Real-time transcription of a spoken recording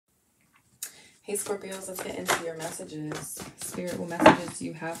Hey Scorpios, let's get into your messages. Spirit, what messages do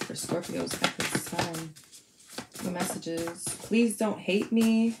you have for Scorpios at this time? The messages. Please don't hate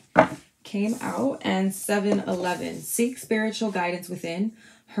me came out, and 7-11. Seek spiritual guidance within.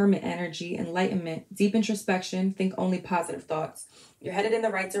 Hermit energy, enlightenment, deep introspection, think only positive thoughts. You're headed in the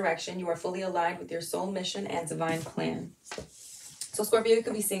right direction. You are fully aligned with your soul mission and divine plan. So Scorpio, you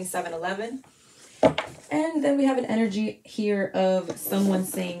could be seeing 7-11. And then we have an energy here of someone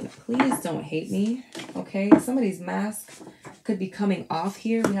saying, please don't hate me. Okay, somebody's mask could be coming off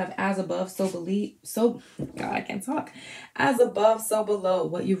here. We have as above, so below. God, I can't talk. As above, so below.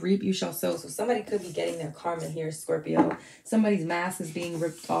 What you reap, you shall sow. So somebody could be getting their karma here, Scorpio. Somebody's mask is being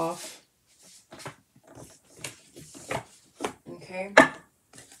ripped off. Okay.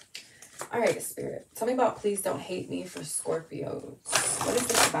 All right, Spirit. Tell me about please don't hate me for Scorpios. What is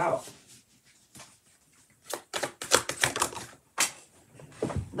this about?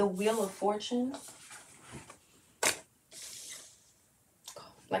 The Wheel of Fortune.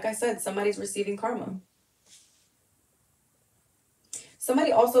 Like I said, somebody's receiving karma.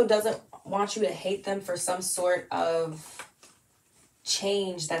 Somebody also doesn't want you to hate them for some sort of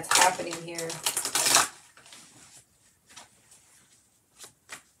change that's happening here.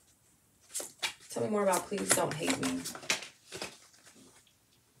 Tell me more about please don't hate me.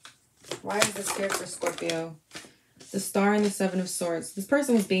 Why is this here for Scorpio? The Star and the Seven of Swords. This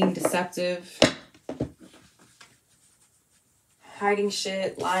person was being deceptive. Hiding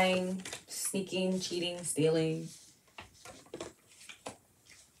shit, lying, sneaking, cheating, stealing.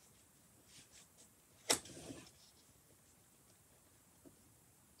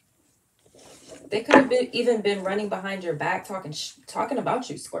 They could have even been running behind your back talking about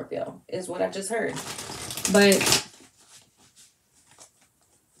you, Scorpio, is what I just heard. But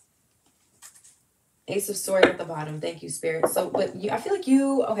Ace of Swords at the bottom. Thank you, Spirit. So, but I feel like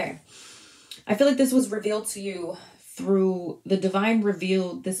I feel like this was revealed to you through the divine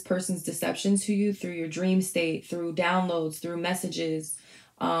revealed this person's deception to you through your dream state, through downloads, through messages,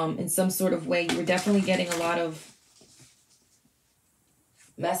 in some sort of way. You were definitely getting a lot of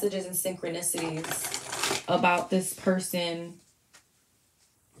messages and synchronicities about this person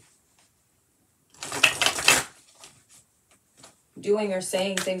doing or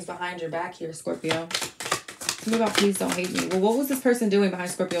saying things behind your back here, Scorpio. Tell me about please don't hate me. Well, what was this person doing behind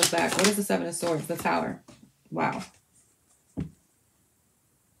Scorpio's back? What is the Seven of Swords? The Tower. Wow.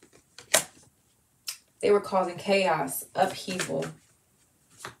 They were causing chaos, upheaval,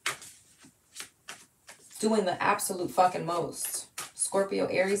 doing the absolute fucking most. Scorpio,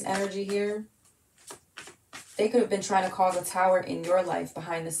 Aries energy here. They could have been trying to cause a tower in your life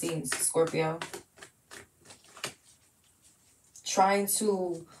behind the scenes, Scorpio. Trying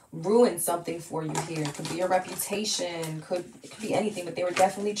to ruin something for you here. It could be a reputation, it could be anything, but they were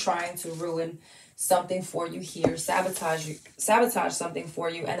definitely trying to ruin something for you here. Sabotage something for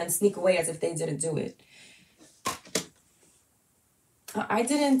you, and then sneak away as if they didn't do it. I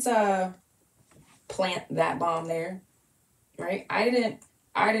didn't plant that bomb there, right? I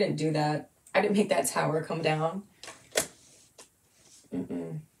didn't do that. I didn't make that tower come down.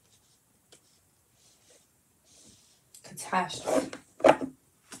 Catastrophe.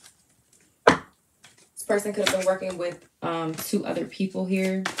 This person could have been working with 2 other people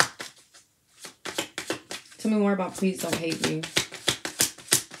here. Tell me more about please don't hate me.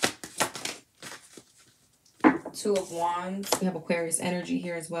 2 of Wands. We have Aquarius energy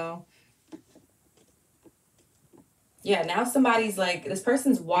here as well. Yeah, now somebody's like, this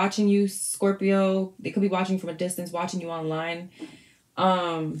person's watching you, Scorpio. They could be watching from a distance, watching you online.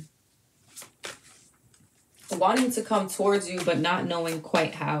 Wanting to come towards you, but not knowing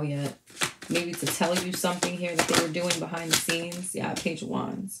quite how yet. Maybe to tell you something here that they were doing behind the scenes. Yeah, Page of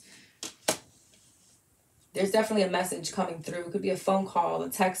Wands. There's definitely a message coming through. It could be a phone call, a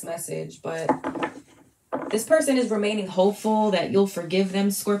text message, but this person is remaining hopeful that you'll forgive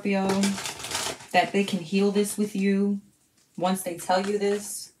them, Scorpio. That they can heal this with you once they tell you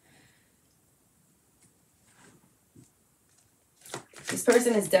this. This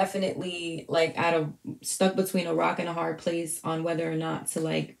person is definitely like stuck between a rock and a hard place on whether or not to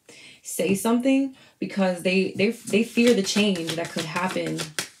like say something, because they fear the change that could happen,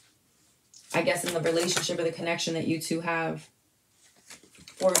 I guess, in the relationship or the connection that you two have.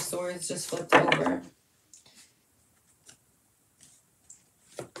 4 of Swords just flipped over.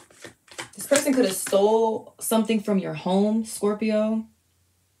 This person could have stole something from your home, Scorpio.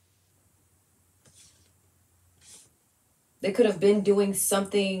 They could have been doing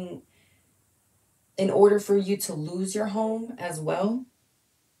something in order for you to lose your home as well.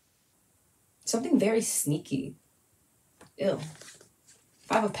 Something very sneaky. Ew.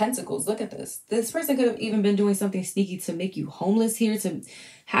 Five of Pentacles. Look at this. This person could have even been doing something sneaky to make you homeless here, to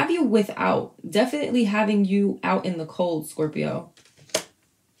have you without. Definitely having you out in the cold, Scorpio.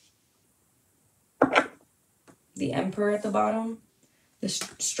 The Emperor at the bottom. The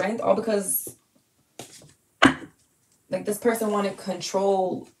Strength. All because, like, this person wanted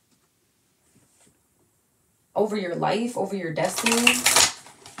control over your life, over your destiny.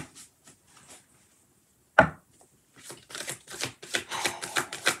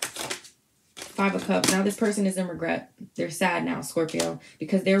 Five of Cups. Now this person is in regret. They're sad now, Scorpio,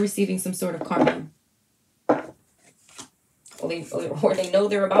 because they're receiving some sort of karma. Or they know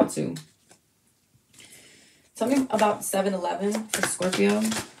they're about to. Tell me about 7-11 for Scorpio.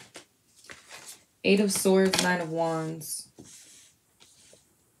 8 of Swords, 9 of Wands.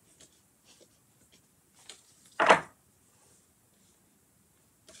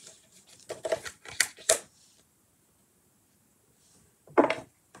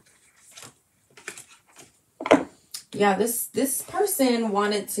 Yeah, this person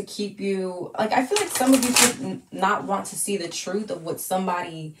wanted to keep you, like, I feel like some of you could not want to see the truth of what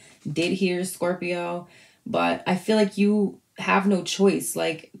somebody did here, Scorpio, but I feel like you have no choice.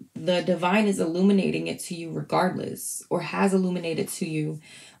 Like, the divine is illuminating it to you regardless, or has illuminated to you,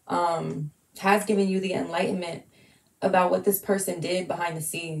 has given you the enlightenment about what this person did behind the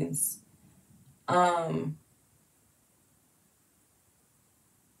scenes.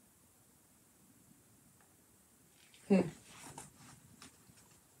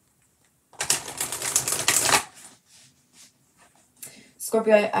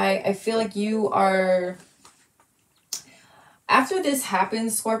 Scorpio, I feel like you are, after this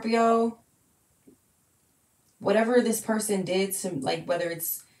happens, Scorpio, whatever this person did to, like, whether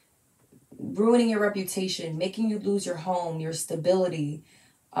it's ruining your reputation, making you lose your home, your stability,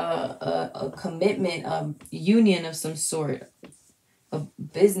 a commitment, a union of some sort, a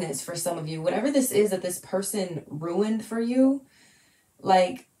business for some of you, whatever this is that this person ruined for you,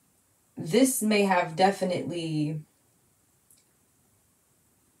 like, this may have definitely,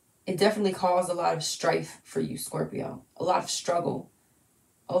 it definitely caused a lot of strife for you, Scorpio. A lot of struggle.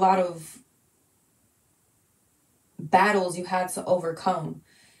 A lot of battles you had to overcome.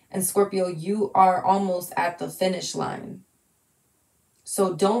 And Scorpio, you are almost at the finish line.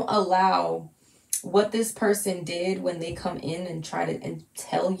 So don't allow what this person did when they come in and try to and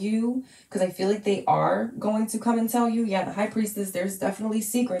tell you, because I feel like they are going to come and tell you. Yeah, the High Priestess, there's definitely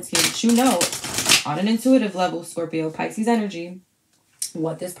secrets here that you know on an intuitive level, Scorpio, Pisces energy,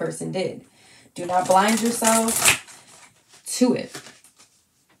 what this person did. Do not blind yourself to it.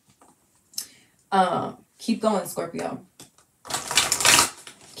 Keep going, Scorpio.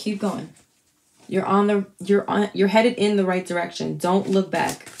 Keep going. You're headed in the right direction. Don't look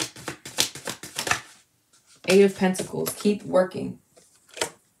back. 8 of Pentacles. Keep working.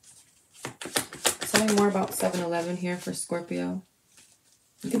 Tell me more about 7-11 here for Scorpio.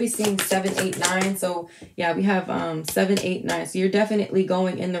 You could be seeing 7, 8, 9. So yeah, we have 7, 8, 9. So you're definitely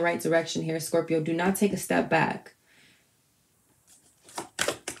going in the right direction here, Scorpio. Do not take a step back.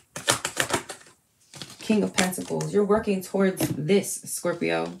 King of Pentacles. You're working towards this,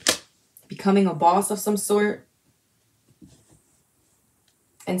 Scorpio. Becoming a boss of some sort.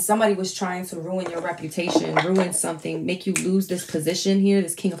 And somebody was trying to ruin your reputation, ruin something, make you lose this position here,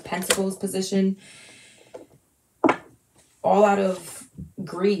 this King of Pentacles position. All out of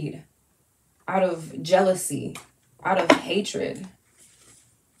greed, out of jealousy, out of hatred,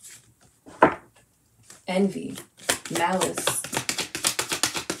 envy, malice.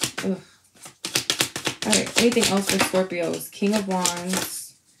 Ugh. All right, anything else for Scorpios? King of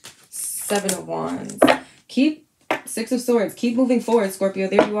Wands, 7 of Wands. Keep 6 of Swords. Keep moving forward, Scorpio.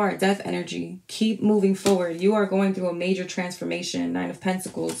 There you are, death energy. Keep moving forward. You are going through a major transformation. 9 of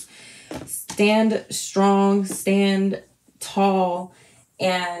Pentacles. Stand strong, stand tall,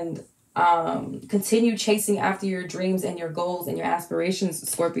 and continue chasing after your dreams and your goals and your aspirations,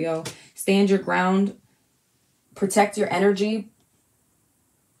 Scorpio. Stand your ground. Protect your energy.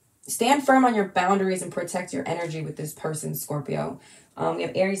 Stand firm on your boundaries and protect your energy with this person, Scorpio. We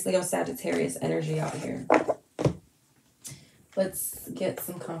have Aries, Leo, Sagittarius energy out here. Let's get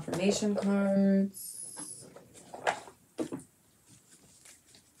some confirmation cards.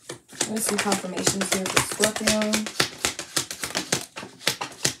 There's some confirmations here for Scorpio.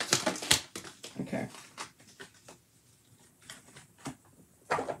 Okay.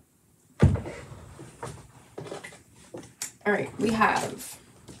 All right, we have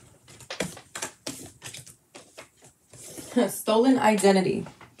stolen identity.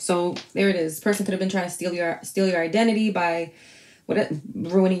 So there it is. Person could have been trying to steal your identity by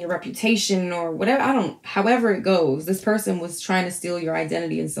ruining your reputation or whatever. However it goes, this person was trying to steal your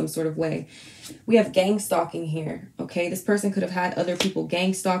identity in some sort of way. We have gang stalking here, okay? This person could have had other people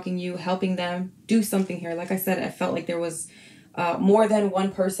gang stalking you, helping them do something here. Like I said, I felt like there was more than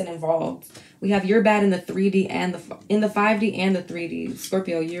one person involved. We have you're bad in the 3D and in the 5D and the 3D.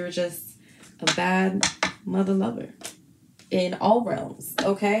 Scorpio, you're just a bad mother lover in all realms,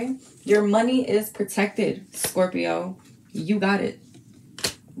 okay? Your money is protected, Scorpio. You got it.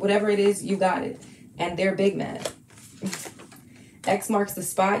 Whatever it is, you got it. And they're big mad. X marks the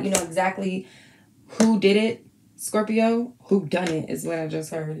spot. You know exactly who did it, Scorpio. Who done it is what I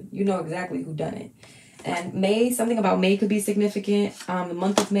just heard. You know exactly who done it. And May, something about May could be significant. The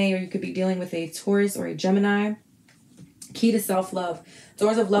month of May, or you could be dealing with a Taurus or a Gemini. Key to self-love.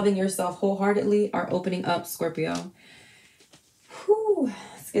 Doors of loving yourself wholeheartedly are opening up, Scorpio. Whew.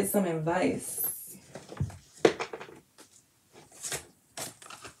 Let's get some advice.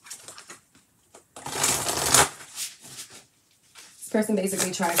 Person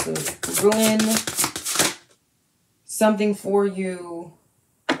basically tries to ruin something for you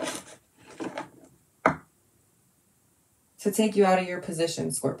to take you out of your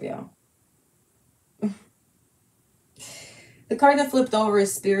position, Scorpio. The card that flipped over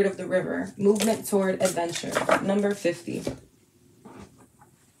is Spirit of the River, movement toward adventure, number 50.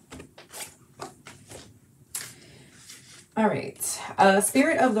 All right,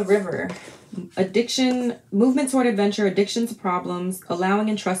 Spirit of the River. Addiction, movement toward adventure, addiction to problems, allowing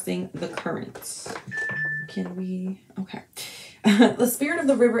and trusting the current. Can we? Okay. The Spirit of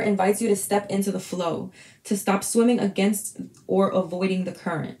the River invites you to step into the flow, to stop swimming against or avoiding the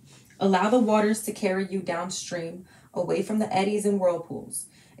current. Allow the waters to carry you downstream, away from the eddies and whirlpools.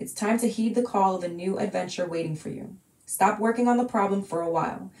 It's time to heed the call of a new adventure waiting for you. Stop working on the problem for a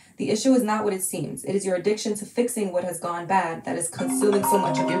while. The issue is not what it seems. It is your addiction to fixing what has gone bad that is consuming so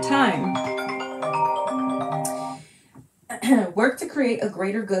much of your time. Work to create a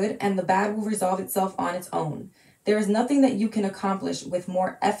greater good, and the bad will resolve itself on its own. There is nothing that you can accomplish with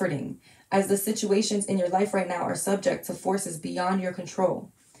more efforting, as the situations in your life right now are subject to forces beyond your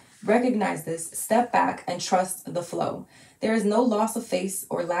control. Recognize this, step back, and trust the flow. There is no loss of face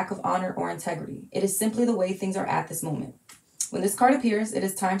or lack of honor or integrity. It is simply the way things are at this moment. When this card appears, it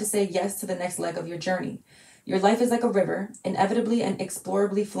is time to say yes to the next leg of your journey. Your life is like a river, inevitably and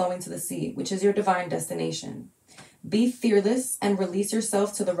explorably flowing to the sea, which is your divine destination. Be fearless and release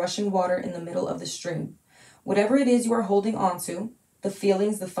yourself to the rushing water in the middle of the stream. Whatever it is you are holding on to, the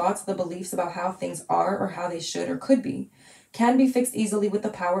feelings, the thoughts, the beliefs about how things are or how they should or could be, can be fixed easily with the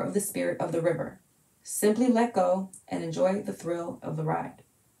power of the Spirit of the River. Simply let go and enjoy the thrill of the ride.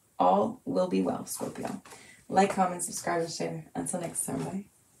 All will be well, Scorpio. Like, comment, subscribe, and share. Until next time, bye.